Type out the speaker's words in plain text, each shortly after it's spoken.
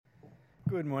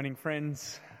Good morning,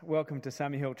 friends. Welcome to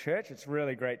Summerhill Church. It's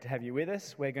really great to have you with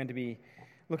us. We're going to be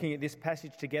looking at this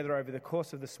passage together over the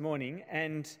course of this morning,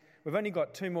 and we've only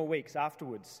got 2 more weeks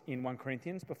afterwards in 1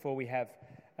 Corinthians before we have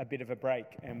a bit of a break,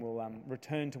 and we'll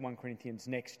return to 1 Corinthians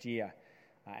next year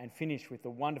and finish with the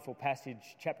wonderful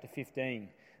passage, chapter 15,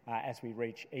 as we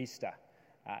reach Easter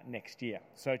next year.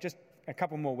 So just a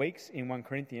couple more weeks in 1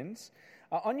 Corinthians.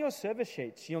 On your service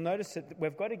sheets, you'll notice that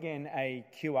we've got again a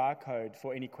QR code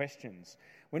for any questions.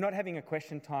 We're not having a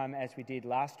question time as we did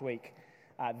last week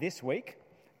this week.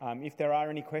 If there are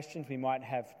any questions, we might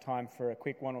have time for a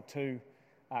quick 1 or 2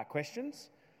 questions.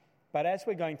 But as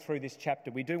we're going through this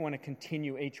chapter, we do want to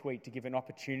continue each week to give an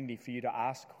opportunity for you to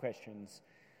ask questions,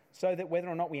 so that whether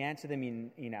or not we answer them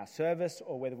in our service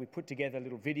or whether we put together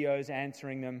little videos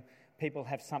answering them, people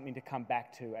have something to come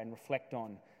back to and reflect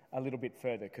on a little bit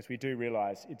further, because we do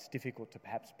realise it's difficult to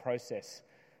perhaps process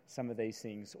some of these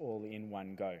things all in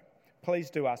one go. Please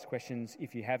do ask questions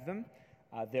if you have them.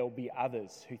 There will be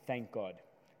others who thank God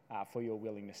for your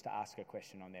willingness to ask a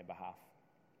question on their behalf.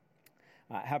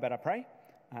 How about I pray?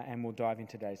 And we'll dive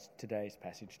into today's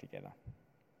passage together.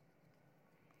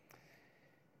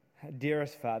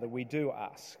 Dearest Father, we do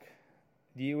ask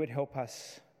that you would help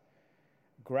us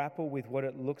grapple with what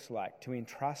it looks like to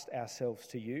entrust ourselves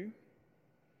to you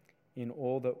in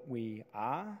all that we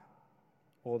are,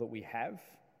 all that we have,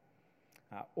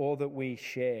 all that we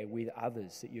share with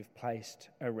others that you've placed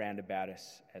around about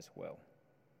us as well.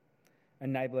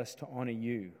 Enable us to honour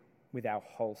you with our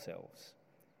whole selves.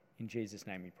 In Jesus'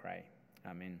 name we pray.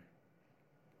 Amen.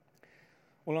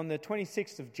 Well, on the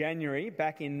 26th of January,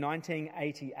 back in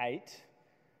 1988,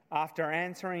 after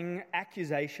answering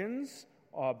accusations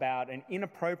about an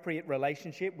inappropriate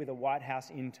relationship with a White House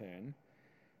intern,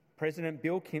 President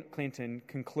Bill Clinton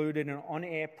concluded an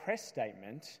on-air press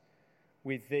statement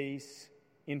with these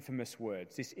infamous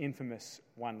words, this infamous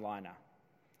one-liner: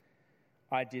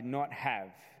 "I did not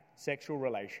have sexual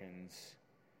relations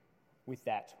with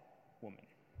that woman."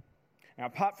 Now,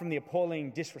 apart from the appalling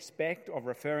disrespect of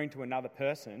referring to another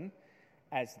person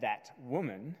as that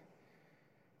woman,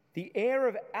 the air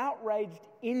of outraged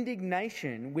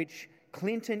indignation which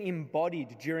Clinton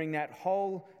embodied during that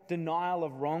whole denial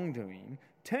of wrongdoing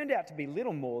turned out to be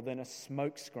little more than a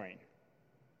smokescreen,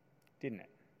 didn't it?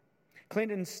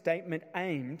 Clinton's statement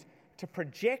aimed to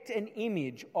project an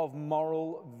image of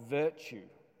moral virtue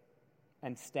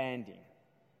and standing,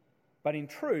 but in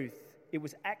truth, it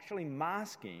was actually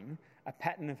masking a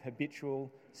pattern of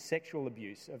habitual sexual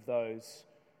abuse of those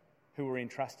who were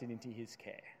entrusted into his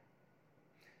care.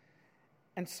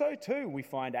 And so too, we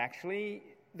find actually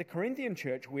the Corinthian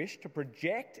church wished to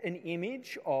project an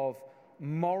image of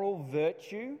moral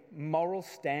virtue, moral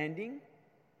standing,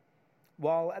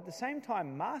 while at the same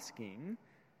time masking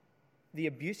the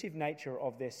abusive nature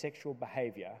of their sexual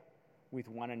behaviour with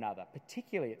one another,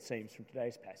 particularly, it seems from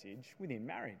today's passage, within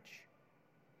marriage.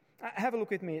 Have a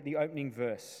look with me at the opening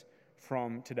verse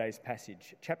from today's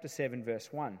passage, chapter 7,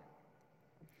 verse 1.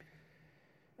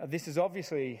 This is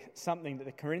obviously something that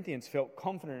the Corinthians felt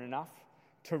confident enough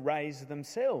to raise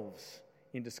themselves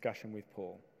in discussion with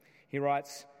Paul. He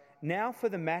writes, "Now for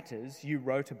the matters you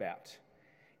wrote about.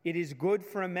 It is good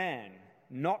for a man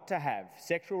not to have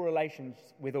sexual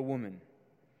relations with a woman."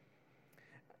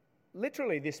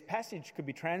 Literally, this passage could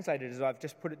be translated, as I've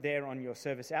just put it there on your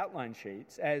service outline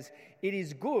sheets, as "it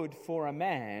is good for a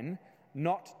man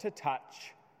not to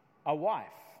touch a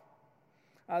wife."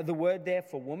 The word there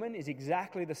for woman is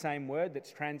exactly the same word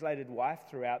that's translated wife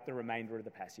throughout the remainder of the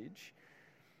passage.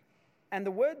 And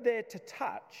the word there to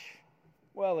touch,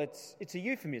 well, it's a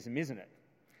euphemism, isn't it?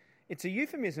 It's a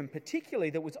euphemism particularly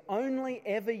that was only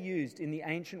ever used in the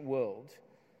ancient world.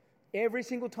 Every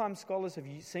single time scholars have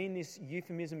seen this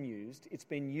euphemism used, it's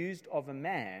been used of a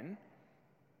man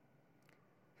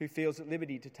who feels at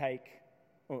liberty to take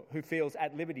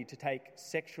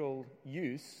sexual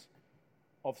use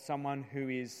of someone who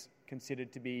is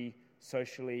considered to be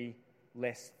socially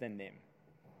less than them.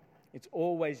 It's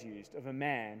always used of a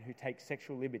man who takes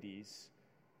sexual liberties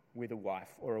with a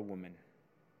wife or a woman.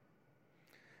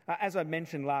 As I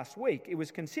mentioned last week, it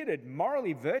was considered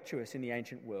morally virtuous in the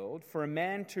ancient world for a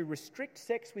man to restrict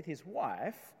sex with his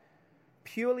wife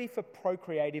purely for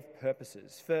procreative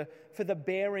purposes, for the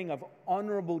bearing of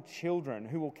honourable children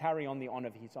who will carry on the honour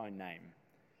of his own name,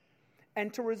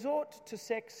 and to resort to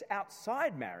sex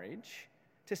outside marriage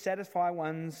to satisfy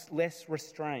one's less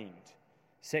restrained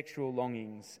sexual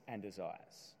longings and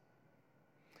desires.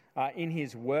 In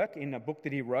his work, in a book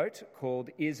that he wrote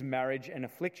called Is Marriage an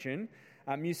Affliction?,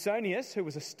 Musonius, who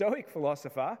was a Stoic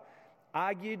philosopher,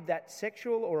 argued that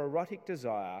sexual or erotic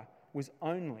desire was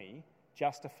only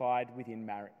justified within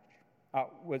marriage.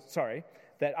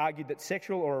 that argued that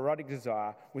sexual or erotic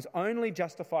desire was only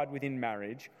justified within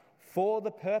marriage for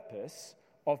the purpose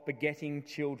of begetting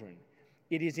children.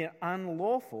 It is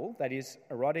unlawful, that is,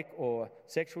 erotic or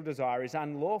sexual desire is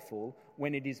unlawful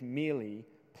when it is merely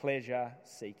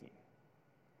pleasure-seeking.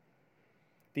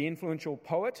 The influential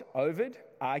poet Ovid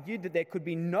argued that there could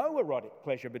be no erotic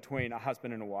pleasure between a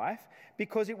husband and a wife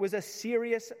because it was a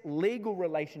serious legal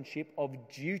relationship of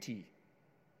duty,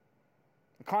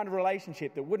 a kind of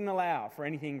relationship that wouldn't allow for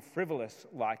anything frivolous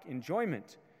like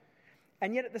enjoyment.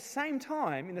 And yet at the same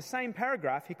time, in the same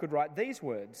paragraph, he could write these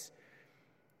words.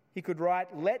 He could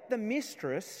write, "Let the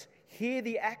mistress hear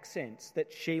the accents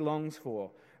that she longs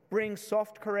for. Bring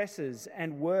soft caresses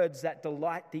and words that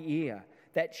delight the ear,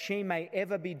 that she may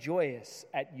ever be joyous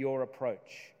at your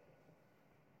approach."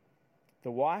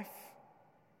 The wife,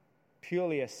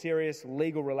 purely a serious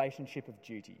legal relationship of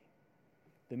duty.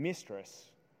 The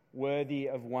mistress, worthy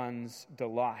of one's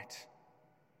delight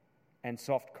and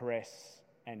soft caress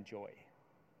and joy.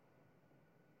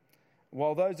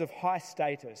 While those of high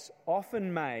status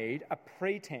often made a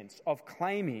pretense of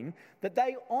claiming that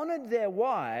they honoured their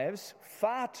wives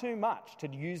far too much to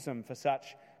use them for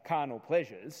such carnal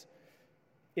pleasures,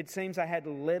 it seems they had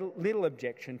little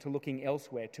objection to looking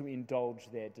elsewhere to indulge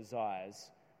their desires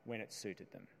when it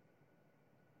suited them.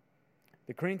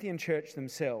 The Corinthian church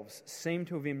themselves seem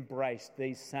to have embraced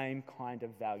these same kind of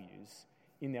values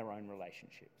in their own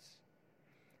relationships.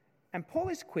 And Paul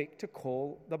is quick to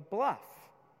call the bluff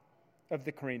of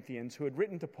the Corinthians who had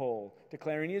written to Paul,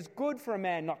 declaring it is good for a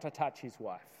man not to touch his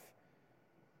wife.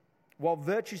 While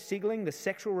virtue signaling the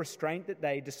sexual restraint that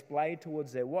they displayed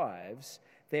towards their wives,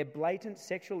 their blatant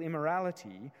sexual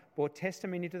immorality bore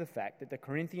testimony to the fact that the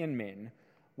Corinthian men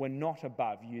were not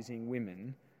above using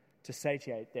women to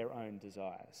satiate their own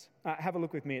desires. Have a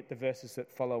look with me at the verses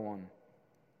that follow on.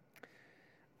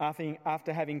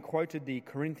 After having quoted the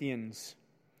Corinthians'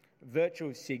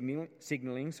 virtue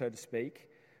signalling, so to speak,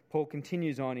 Paul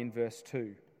continues on in verse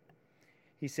 2.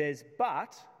 He says,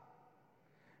 "But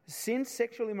since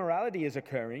sexual immorality is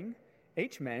occurring,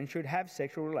 each man should have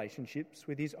sexual relationships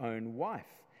with his own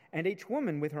wife, and each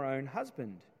woman with her own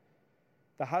husband.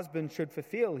 The husband should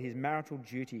fulfill his marital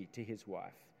duty to his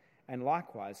wife, and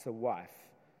likewise the wife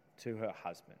to her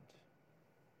husband."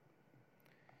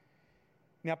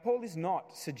 Now, Paul is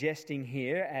not suggesting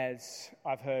here, as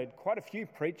I've heard quite a few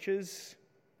preachers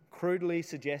crudely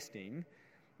suggesting,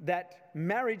 that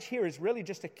marriage here is really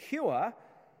just a cure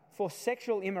for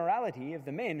sexual immorality of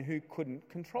the men who couldn't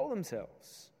control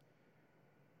themselves.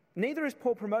 Neither is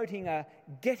Paul promoting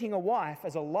getting a wife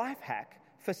as a life hack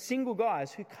for single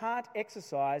guys who can't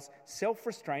exercise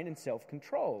self-restraint and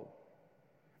self-control.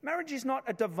 Marriage is not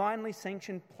a divinely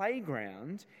sanctioned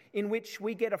playground in which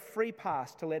we get a free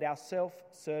pass to let our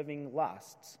self-serving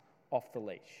lusts off the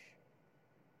leash.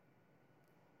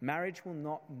 Marriage will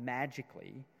not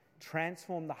magically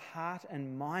transform the heart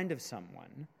and mind of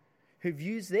someone who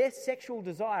views their sexual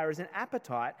desire as an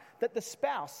appetite that the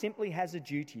spouse simply has a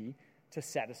duty to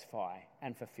satisfy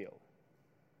and fulfill.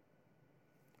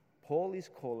 Paul is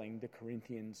calling the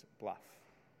Corinthians bluff.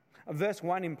 Verse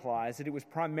 1 implies that it was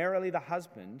primarily the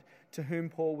husband to whom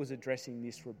Paul was addressing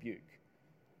this rebuke.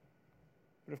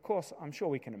 But of course, I'm sure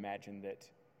we can imagine that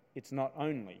it's not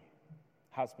only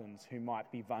husbands who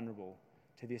might be vulnerable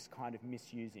to this kind of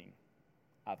misusing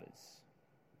others.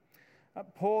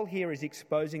 Paul here is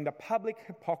exposing the public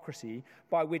hypocrisy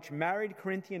by which married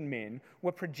Corinthian men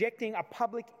were projecting a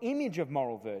public image of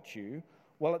moral virtue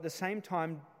while at the same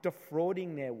time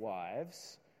defrauding their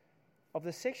wives of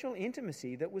the sexual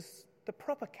intimacy that was the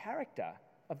proper character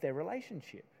of their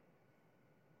relationship.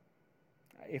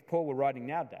 If Paul were writing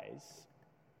nowadays,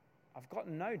 I've got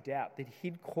no doubt that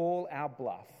he'd call our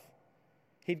bluff.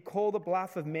 He'd call the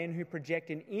bluff of men who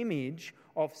project an image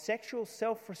of sexual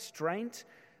self-restraint,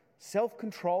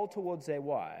 self-control towards their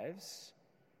wives,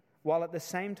 while at the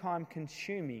same time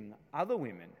consuming other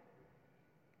women,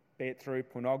 be it through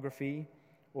pornography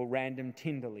or random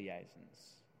Tinder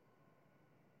liaisons.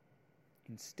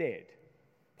 Instead,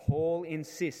 Paul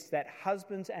insists that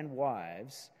husbands and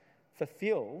wives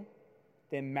fulfill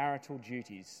their marital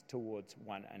duties towards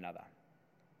one another.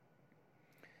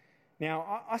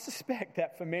 Now, I suspect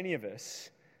that for many of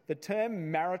us, the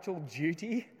term marital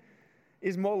duty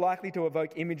is more likely to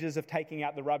evoke images of taking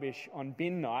out the rubbish on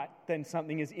bin night than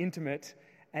something as intimate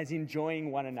as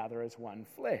enjoying one another as one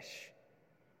flesh.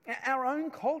 Our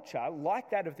own culture, like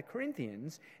that of the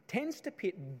Corinthians, tends to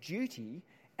pit duty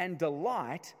and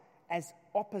delight as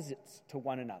opposites to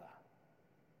one another,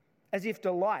 as if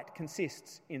delight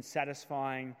consists in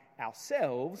satisfying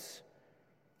ourselves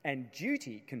and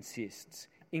duty consists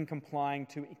in complying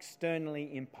to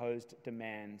externally imposed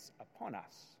demands upon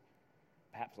us,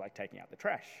 perhaps like taking out the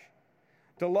trash.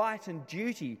 Delight and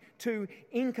duty to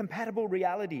incompatible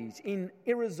realities in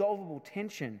irresolvable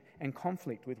tension and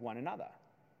conflict with one another.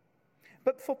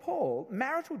 But for Paul,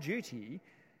 marital duty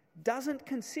doesn't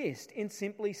consist in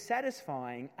simply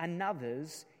satisfying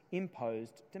another's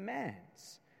imposed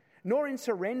demands, nor in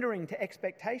surrendering to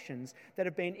expectations that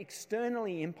have been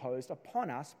externally imposed upon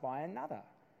us by another.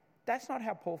 That's not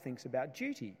how Paul thinks about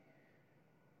duty.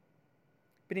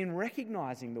 But in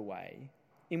recognising the way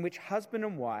in which husband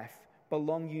and wife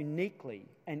belong uniquely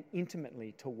and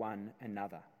intimately to one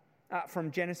another.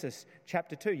 From Genesis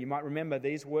chapter 2, you might remember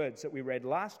these words that we read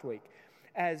last week.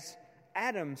 As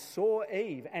Adam saw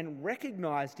Eve and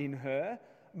recognised in her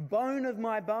bone of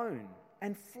my bone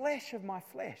and flesh of my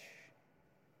flesh.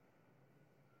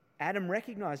 Adam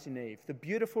recognised in Eve the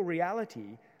beautiful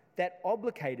reality that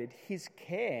obligated his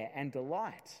care and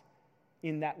delight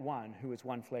in that one who is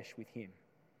one flesh with him.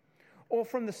 Or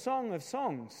from the Song of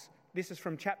Songs, this is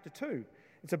from chapter 2.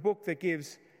 It's a book that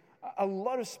gives a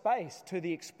lot of space to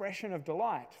the expression of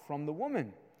delight from the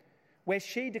woman, where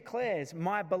she declares,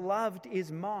 "My beloved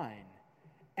is mine,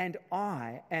 and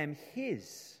I am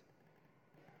his."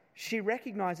 She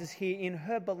recognises here in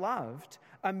her beloved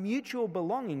a mutual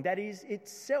belonging that is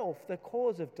itself the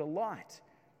cause of delight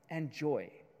and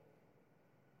joy.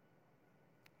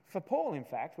 For Paul, in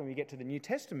fact, when we get to the New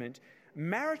Testament,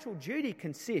 marital duty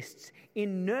consists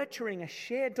in nurturing a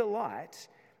shared delight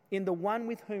in the one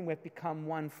with whom we've become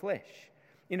one flesh.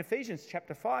 In Ephesians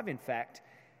chapter 5, in fact,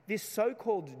 this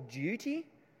so-called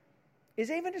duty is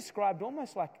even described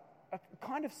almost like a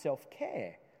kind of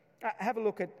self-care. Have a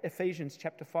look at Ephesians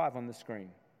chapter 5 on the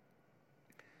screen,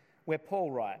 where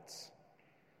Paul writes,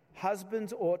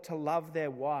 "Husbands ought to love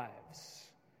their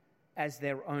wives as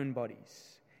their own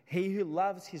bodies. He who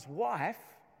loves his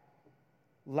wife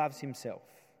loves himself.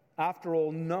 After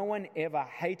all, no one ever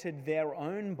hated their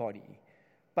own body,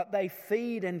 but they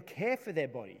feed and care for their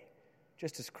body,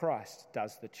 just as Christ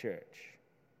does the church."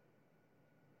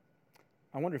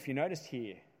 I wonder if you noticed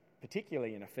here,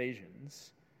 particularly in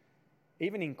Ephesians,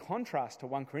 even in contrast to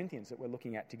 1 Corinthians that we're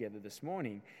looking at together this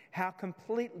morning, how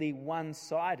completely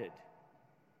one-sided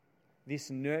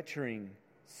this nurturing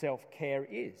self-care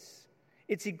is.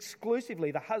 It's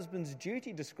exclusively the husband's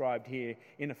duty described here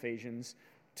in Ephesians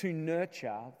to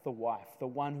nurture the wife, the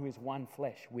one who is one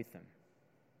flesh with them.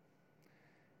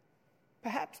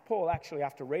 Perhaps Paul, actually,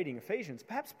 after reading Ephesians,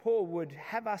 perhaps Paul would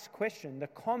have us question the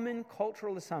common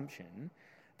cultural assumption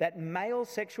that male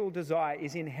sexual desire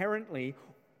is inherently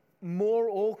more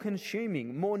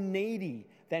all-consuming, more needy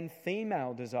than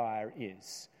female desire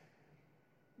is.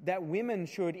 That women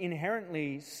should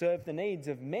inherently serve the needs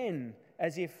of men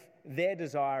as if their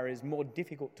desire is more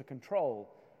difficult to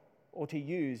control or to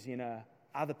use in a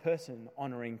other person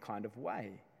honouring kind of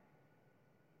way.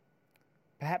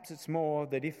 Perhaps it's more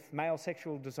that if male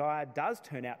sexual desire does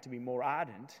turn out to be more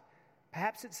ardent,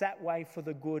 perhaps it's that way for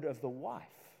the good of the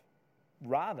wife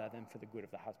rather than for the good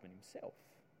of the husband himself.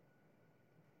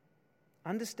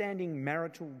 Understanding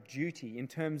marital duty in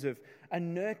terms of a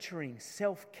nurturing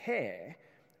self-care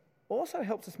also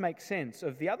helps us make sense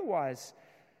of the otherwise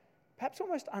perhaps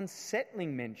almost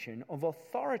unsettling mention of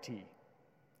authority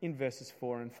in verses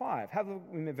 4 and 5. Have a look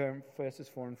in verses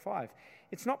 4 and 5.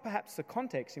 It's not perhaps the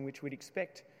context in which we'd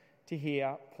expect to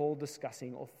hear Paul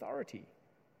discussing authority.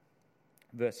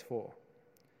 Verse 4.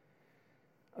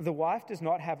 "The wife does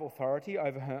not have authority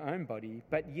over her own body,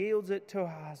 but yields it to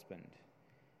her husband.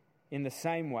 In the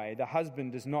same way, the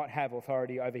husband does not have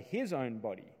authority over his own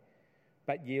body,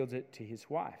 but yields it to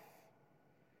his wife.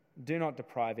 Do not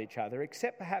deprive each other,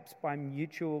 except perhaps by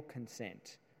mutual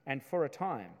consent, and for a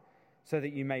time, so that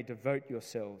you may devote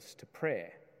yourselves to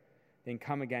prayer. Then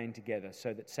come again together,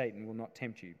 so that Satan will not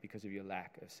tempt you because of your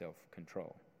lack of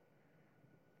self-control."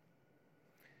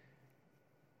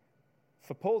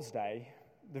 For Paul's day,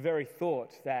 the very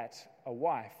thought that a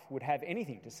wife would have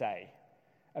anything to say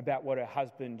about what her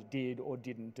husband did or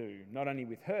didn't do, not only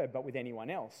with her, but with anyone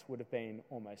else, would have been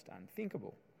almost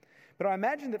unthinkable. But I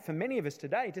imagine that for many of us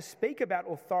today, to speak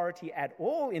about authority at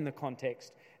all in the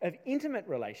context of intimate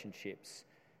relationships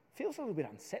feels a little bit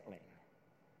unsettling.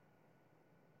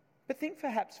 But think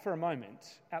perhaps for a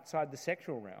moment, outside the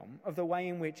sexual realm, of the way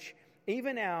in which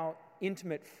even our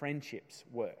intimate friendships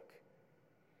work.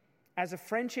 As a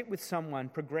friendship with someone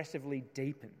progressively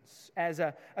deepens, as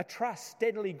a trust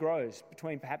steadily grows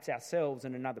between perhaps ourselves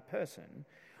and another person,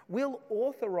 we'll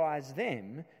authorise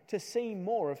them to see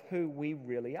more of who we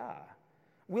really are.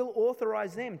 We'll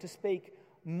authorise them to speak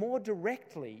more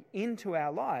directly into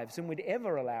our lives than we'd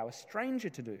ever allow a stranger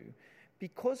to do,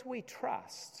 because we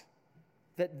trust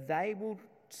that they will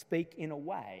speak in a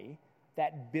way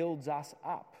that builds us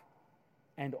up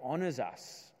and honours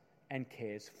us and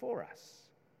cares for us.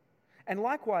 And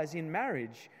likewise in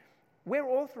marriage, we're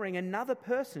authoring another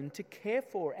person to care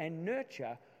for and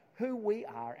nurture who we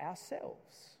are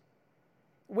ourselves.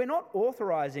 We're not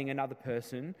authorising another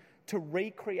person to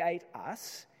recreate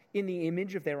us in the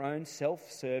image of their own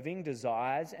self-serving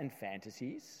desires and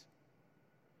fantasies.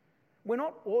 We're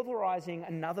not authorising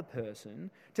another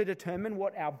person to determine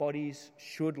what our bodies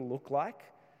should look like,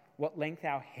 what length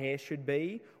our hair should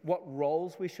be, what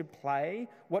roles we should play,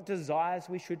 what desires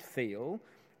we should feel.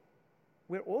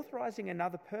 We're authorising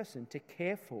another person to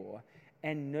care for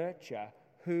and nurture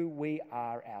who we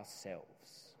are ourselves.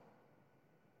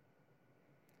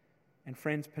 And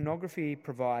friends, pornography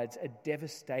provides a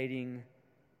devastating,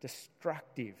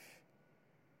 destructive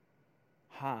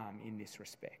harm in this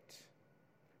respect.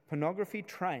 Pornography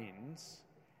trains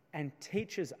and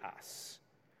teaches us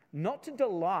not to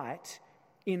delight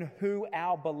in who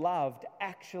our beloved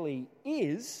actually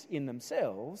is in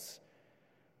themselves.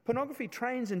 Pornography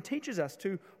trains and teaches us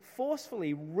to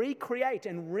forcefully recreate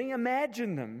and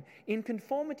reimagine them in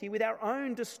conformity with our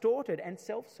own distorted and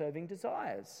self-serving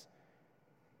desires.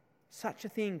 Such a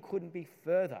thing couldn't be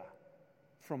further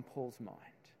from Paul's mind.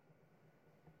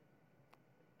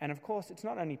 And of course, it's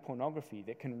not only pornography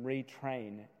that can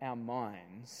retrain our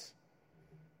minds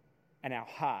and our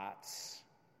hearts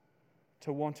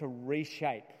to want to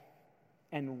reshape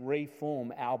and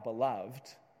reform our beloved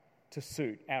to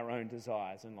suit our own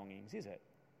desires and longings, is it?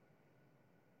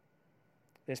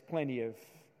 There's plenty of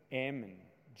M and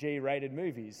G-rated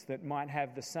movies that might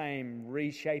have the same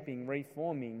reshaping,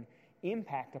 reforming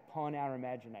impact upon our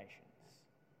imaginations.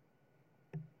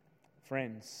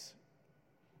 Friends,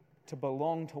 to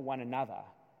belong to one another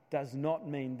does not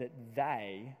mean that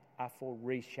they are for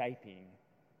reshaping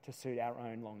to suit our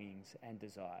own longings and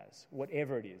desires,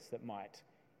 whatever it is that might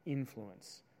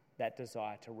influence that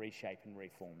desire to reshape and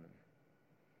reform them.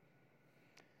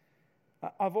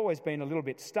 I've always been a little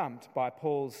bit stumped by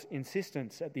Paul's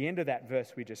insistence at the end of that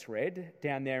verse we just read,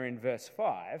 down there in verse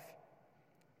 5,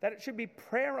 that it should be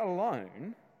prayer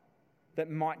alone that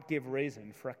might give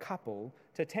reason for a couple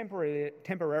to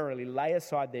temporarily lay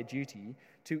aside their duty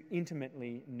to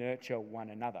intimately nurture one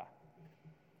another.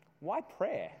 Why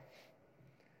prayer?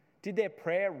 Did their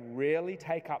prayer really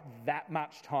take up that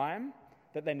much time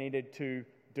that they needed to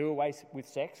do away with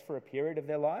sex for a period of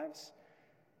their lives?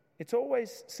 It's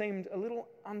always seemed a little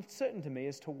uncertain to me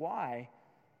as to why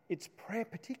it's prayer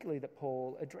particularly that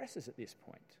Paul addresses at this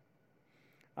point.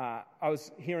 I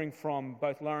was hearing from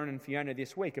both Lauren and Fiona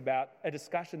this week about a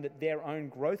discussion that their own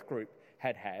growth group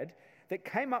had that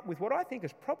came up with what I think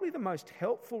is probably the most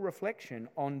helpful reflection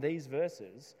on these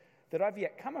verses that I've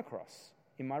yet come across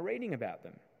in my reading about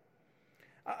them.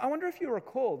 I wonder if you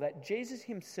recall that Jesus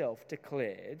himself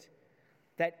declared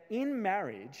that in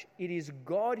marriage it is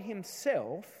God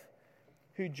himself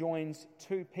who joins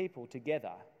two people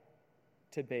together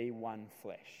to be one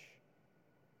flesh.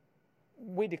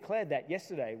 We declared that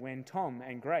yesterday when Tom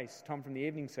and Grace, Tom from the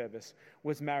evening service,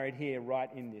 was married here right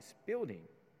in this building.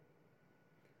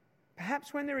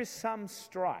 Perhaps when there is some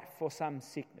strife or some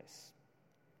sickness,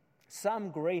 some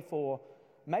grief or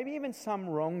maybe even some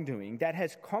wrongdoing that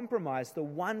has compromised the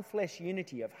one flesh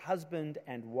unity of husband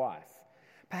and wife,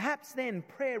 perhaps then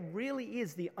prayer really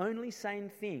is the only sane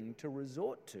thing to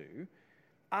resort to,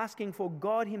 asking for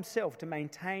God himself to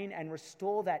maintain and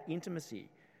restore that intimacy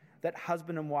that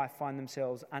husband and wife find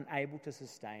themselves unable to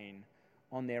sustain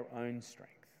on their own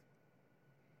strength.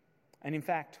 And in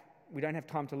fact, we don't have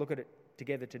time to look at it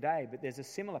together today, but there's a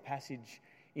similar passage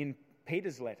in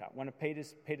Peter's letter, one of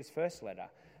Peter's first letter,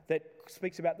 that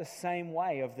speaks about the same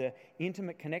way of the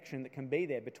intimate connection that can be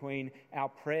there between our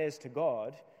prayers to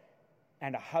God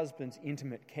and a husband's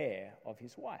intimate care of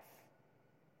his wife.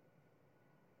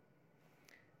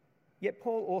 Yet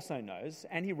Paul also knows,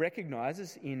 and he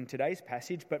recognises in today's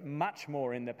passage, but much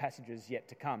more in the passages yet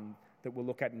to come that we'll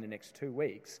look at in the next 2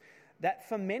 weeks, that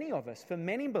for many of us, for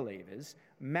many believers,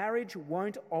 marriage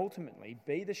won't ultimately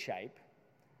be the shape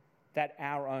that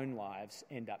our own lives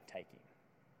end up taking.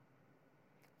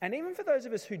 And even for those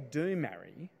of us who do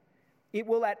marry, it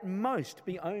will at most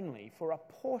be only for a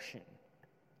portion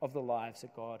of the lives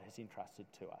that God has entrusted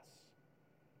to us.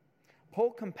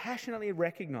 Paul compassionately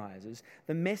recognises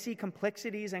the messy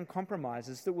complexities and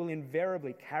compromises that will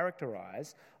invariably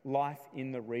characterise life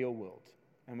in the real world.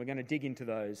 And we're going to dig into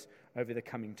those over the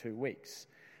coming 2 weeks.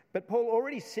 But Paul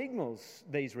already signals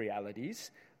these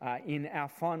realities in our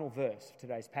final verse of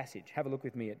today's passage. Have a look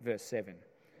with me at verse 7,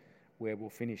 where we'll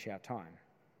finish our time.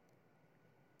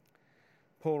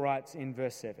 Paul writes in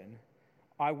verse 7,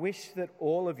 "I wish that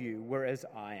all of you were as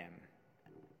I am.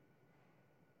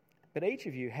 But each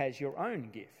of you has your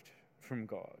own gift from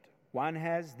God. One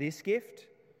has this gift,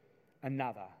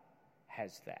 another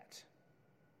has that."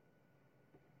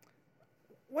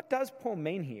 What does Paul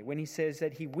mean here when he says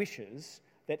that he wishes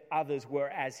that others were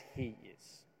as he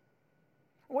is?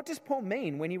 What does Paul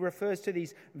mean when he refers to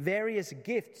these various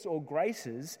gifts or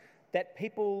graces that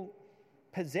people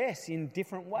possess in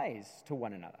different ways to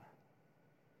one another?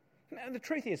 Now, the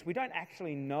truth is, we don't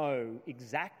actually know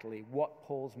exactly what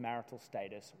Paul's marital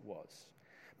status was.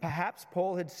 Perhaps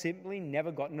Paul had simply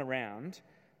never gotten around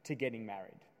to getting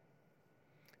married.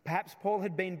 Perhaps Paul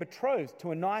had been betrothed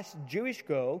to a nice Jewish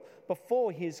girl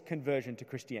before his conversion to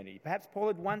Christianity. Perhaps Paul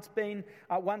had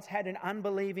once had an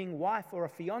unbelieving wife or a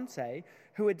fiancée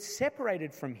who had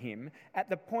separated from him at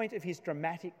the point of his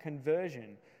dramatic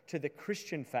conversion to the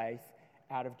Christian faith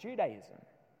out of Judaism.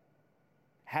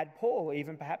 Had Paul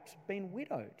even perhaps been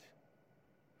widowed?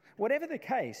 Whatever the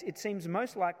case, it seems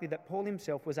most likely that Paul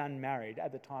himself was unmarried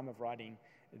at the time of writing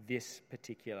this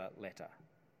particular letter.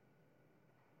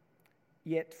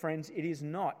 Yet, friends, it is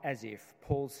not as if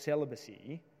Paul's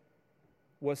celibacy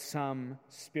was some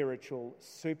spiritual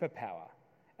superpower,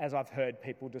 as I've heard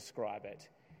people describe it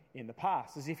in the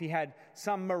past, as if he had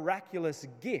some miraculous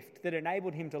gift that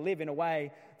enabled him to live in a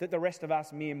way that the rest of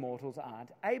us mere mortals aren't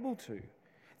able to.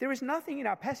 There is nothing in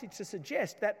our passage to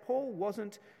suggest that Paul was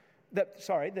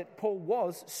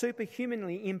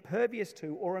superhumanly impervious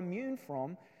to or immune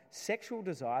from sexual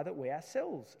desire that we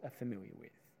ourselves are familiar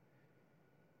with.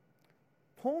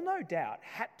 Paul, no doubt,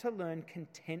 had to learn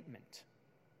contentment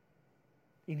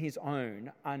in his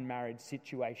own unmarried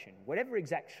situation, whatever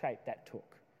exact shape that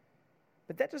took.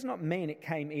 But that does not mean it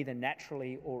came either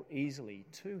naturally or easily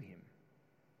to him.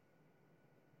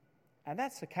 And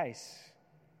that's the case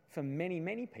for many,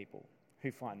 many people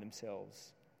who find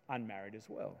themselves unmarried as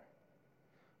well.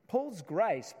 Paul's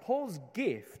grace, Paul's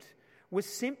gift, was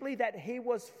simply that he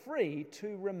was free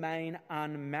to remain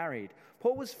unmarried.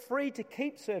 Paul was free to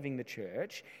keep serving the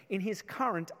church in his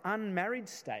current unmarried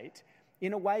state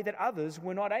in a way that others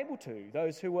were not able to,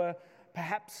 those who were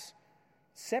perhaps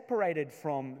separated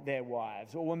from their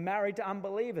wives or were married to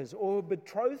unbelievers or were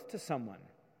betrothed to someone.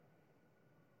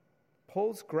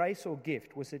 Paul's grace or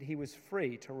gift was that he was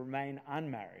free to remain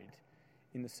unmarried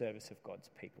in the service of God's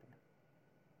people.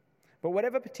 But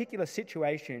whatever particular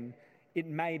situation it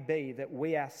may be that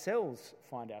we ourselves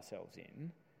find ourselves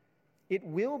in, it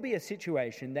will be a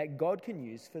situation that God can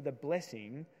use for the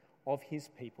blessing of his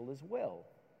people as well.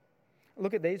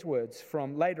 Look at these words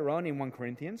from later on in 1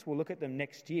 Corinthians. We'll look at them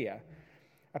next year.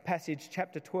 A passage,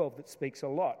 chapter 12, that speaks a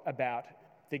lot about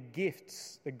the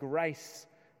gifts, the grace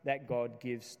that God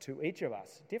gives to each of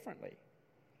us differently.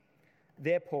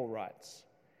 There Paul writes,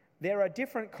 "There are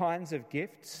different kinds of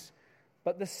gifts,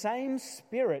 but the same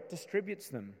Spirit distributes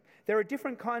them. There are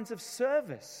different kinds of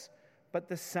service, but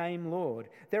the same Lord.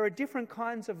 There are different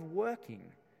kinds of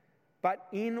working, but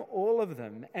in all of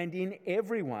them and in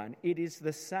everyone it is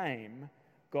the same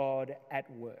God at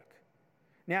work.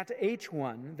 Now to each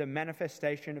one the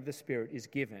manifestation of the Spirit is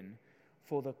given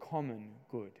for the common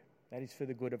good," that is, for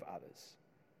the good of others.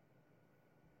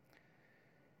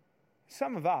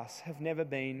 Some of us have never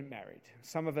been married.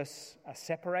 Some of us are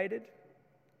separated.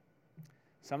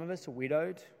 Some of us are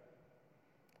widowed.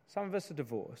 Some of us are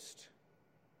divorced.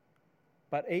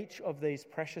 But each of these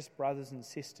precious brothers and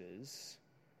sisters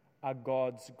are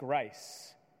God's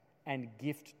grace and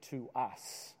gift to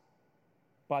us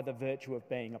by the virtue of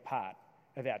being a part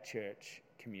of our church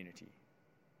community.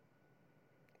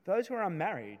 Those who are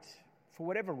unmarried, for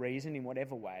whatever reason, in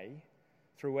whatever way,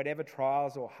 through whatever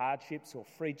trials or hardships or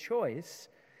free choice,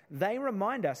 they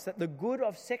remind us that the good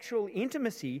of sexual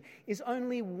intimacy is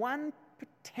only one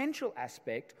potential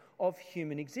aspect of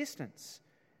human existence,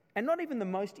 and not even the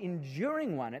most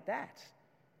enduring one at that.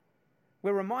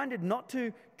 We're reminded not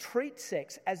to treat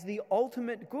sex as the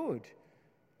ultimate good.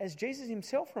 As Jesus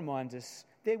himself reminds us,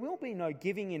 there will be no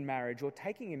giving in marriage or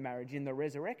taking in marriage in the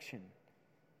resurrection.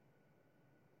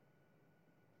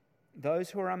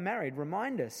 Those who are unmarried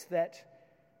remind us that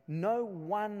no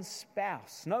one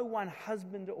spouse, no one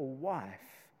husband or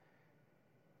wife,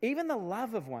 even the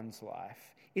love of one's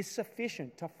life, is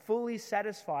sufficient to fully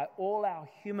satisfy all our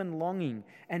human longing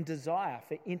and desire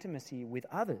for intimacy with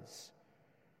others.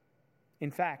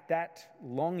 In fact, that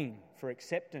longing for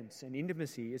acceptance and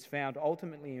intimacy is found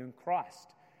ultimately in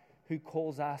Christ, who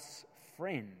calls us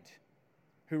friend,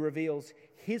 who reveals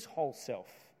his whole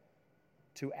self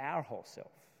to our whole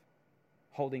self,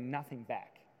 holding nothing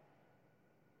back.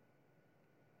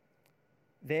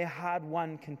 their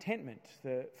hard-won contentment,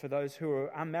 for those who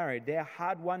are unmarried, their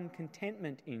hard-won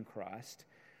contentment in Christ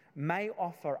may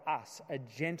offer us a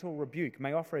gentle rebuke,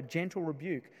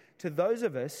 to those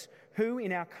of us who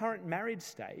in our current married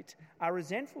state are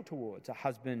resentful towards a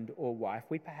husband or wife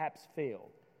we perhaps feel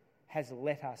has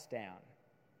let us down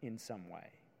in some way.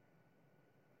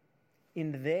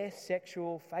 In their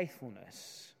sexual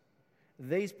faithfulness,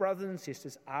 these brothers and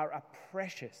sisters are a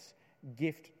precious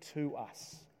gift to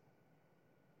us.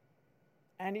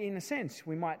 And in a sense,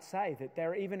 we might say that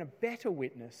they're even a better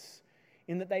witness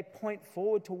in that they point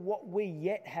forward to what we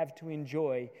yet have to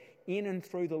enjoy in and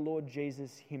through the Lord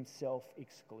Jesus himself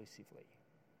exclusively.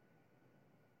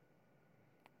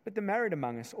 But the married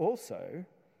among us also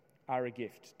are a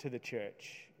gift to the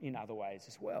church in other ways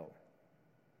as well.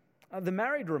 The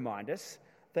married remind us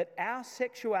that our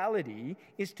sexuality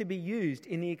is to be used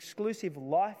in the exclusive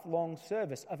lifelong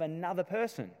service of another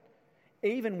person,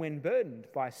 even when burdened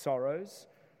by sorrows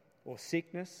or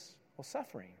sickness or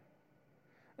suffering.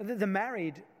 The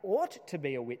married ought to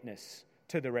be a witness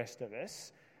to the rest of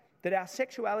us that our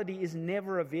sexuality is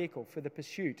never a vehicle for the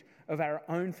pursuit of our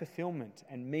own fulfillment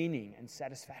and meaning and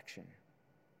satisfaction.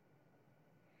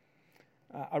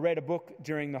 I read a book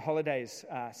during the holidays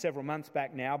several months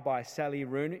back now by Sally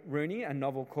Rooney, a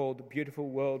novel called Beautiful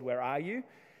World, Where Are You?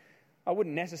 I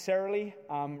wouldn't necessarily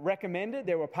recommend it.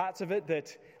 There were parts of it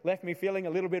that left me feeling a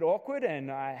little bit awkward, and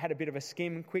I had a bit of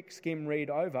a quick skim read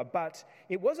over. But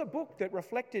it was a book that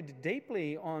reflected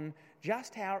deeply on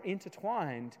just how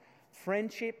intertwined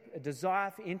friendship, a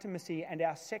desire for intimacy, and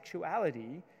our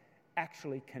sexuality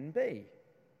actually can be.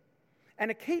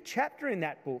 And a key chapter in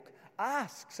that book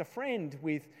asks a friend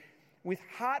with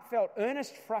heartfelt,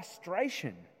 earnest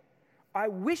frustration, I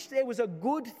wish there was a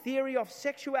good theory of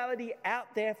sexuality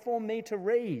out there for me to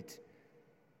read.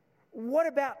 What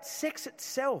about sex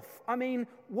itself? I mean,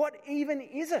 what even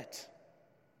is it?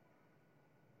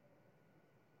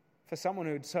 For someone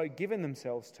who had so given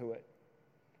themselves to it,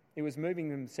 it was moving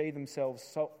them to see themselves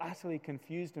so utterly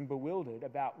confused and bewildered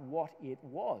about what it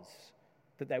was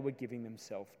that they were giving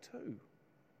themselves to.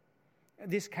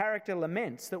 This character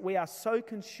laments that we are so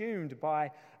consumed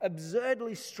by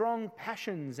absurdly strong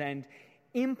passions and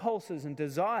impulses and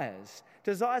desires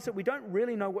that we don't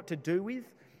really know what to do with,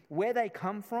 where they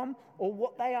come from, or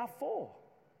what they are for.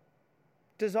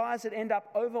 Desires that end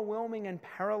up overwhelming and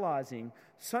paralyzing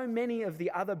so many of the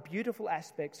other beautiful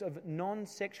aspects of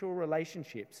non-sexual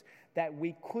relationships that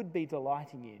we could be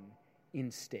delighting in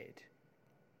instead.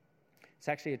 It's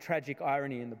actually a tragic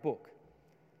irony in the book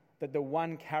that the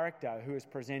one character who is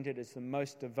presented as the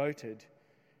most devoted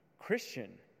Christian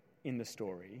in the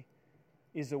story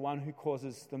is the one who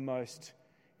causes the most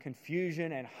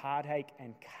confusion and heartache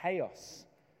and chaos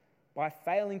by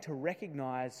failing to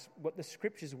recognize what the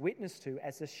scriptures witness to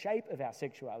as the shape of our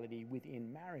sexuality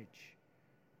within marriage.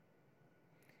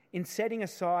 In setting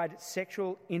aside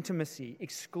sexual intimacy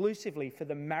exclusively for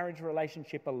the marriage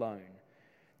relationship alone,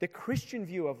 the Christian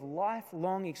view of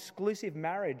lifelong exclusive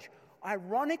marriage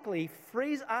ironically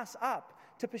frees us up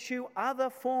to pursue other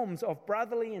forms of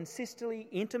brotherly and sisterly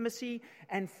intimacy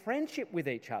and friendship with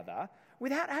each other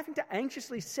without having to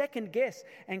anxiously second guess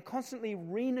and constantly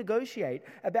renegotiate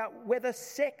about whether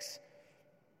sex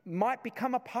might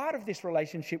become a part of this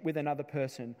relationship with another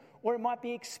person, or it might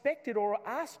be expected or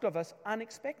asked of us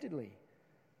unexpectedly.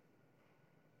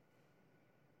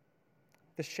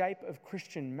 The shape of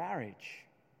Christian marriage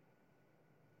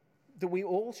that we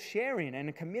all share in and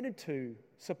are committed to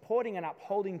supporting and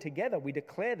upholding together, we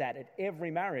declare that at every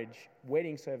marriage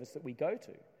wedding service that we go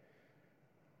to,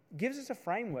 gives us a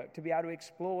framework to be able to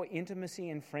explore intimacy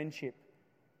and friendship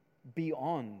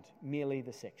beyond merely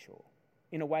the sexual,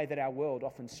 in a way that our world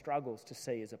often struggles to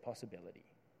see as a possibility.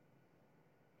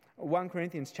 1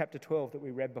 Corinthians chapter 12 that we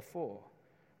read before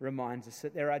reminds us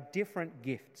that there are different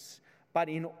gifts, but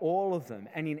in all of them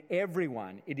and in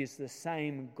everyone it is the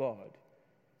same God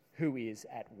who is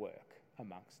at work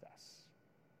amongst us.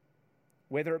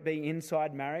 Whether it be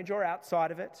inside marriage or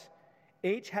outside of it,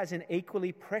 each has an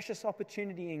equally precious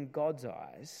opportunity in God's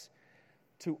eyes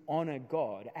to honour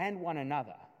God and one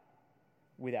another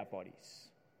with our bodies.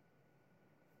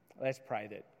 Let's pray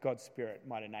that God's Spirit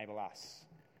might enable us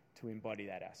to embody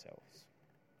that ourselves.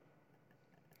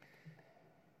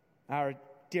 Our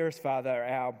dearest Father,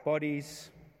 our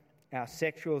bodies, our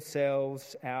sexual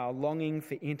selves, our longing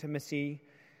for intimacy,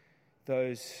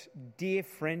 those dear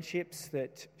friendships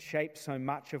that shape so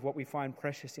much of what we find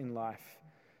precious in life.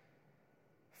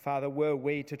 Father, were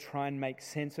we to try and make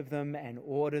sense of them and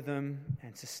order them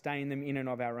and sustain them in and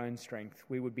of our own strength,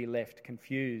 we would be left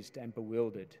confused and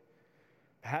bewildered.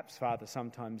 Perhaps, Father,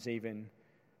 sometimes even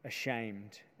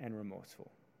ashamed, and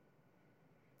remorseful.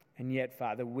 And yet,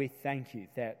 Father, we thank you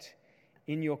that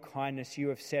in your kindness you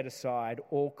have set aside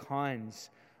all kinds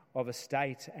of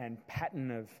estate and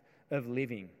pattern of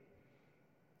living,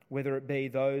 whether it be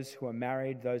those who are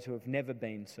married, those who have never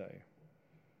been so,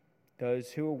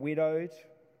 those who are widowed,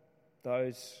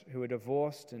 those who are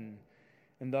divorced, and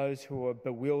those who are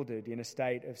bewildered in a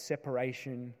state of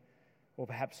separation or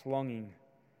perhaps longing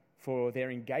for their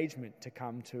engagement to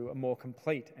come to a more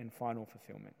complete and final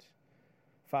fulfillment.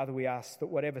 Father, we ask that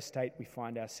whatever state we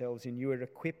find ourselves in, you would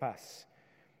equip us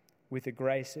with the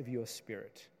grace of your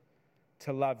Spirit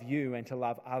to love you and to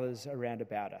love others around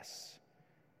about us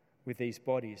with these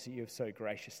bodies that you have so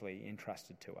graciously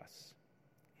entrusted to us.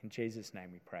 In Jesus' name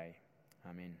we pray.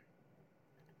 Amen.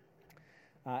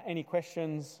 Any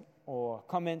questions or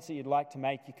comments that you'd like to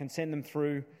make, you can send them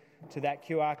through to that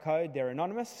QR code. They're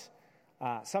anonymous.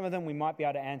 Some of them we might be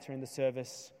able to answer in the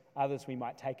service. Others we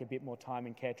might take a bit more time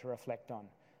and care to reflect on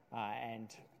and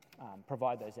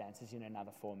provide those answers in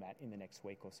another format in the next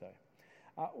week or so.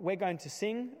 We're going to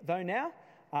sing, though, now.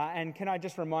 And can I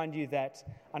just remind you that,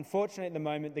 unfortunately, at the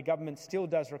moment, the government still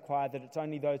does require that it's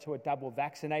only those who are double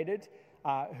vaccinated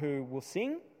who will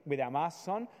sing with our masks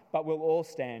on, but we'll all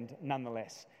stand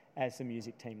nonetheless as the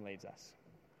music team leads us.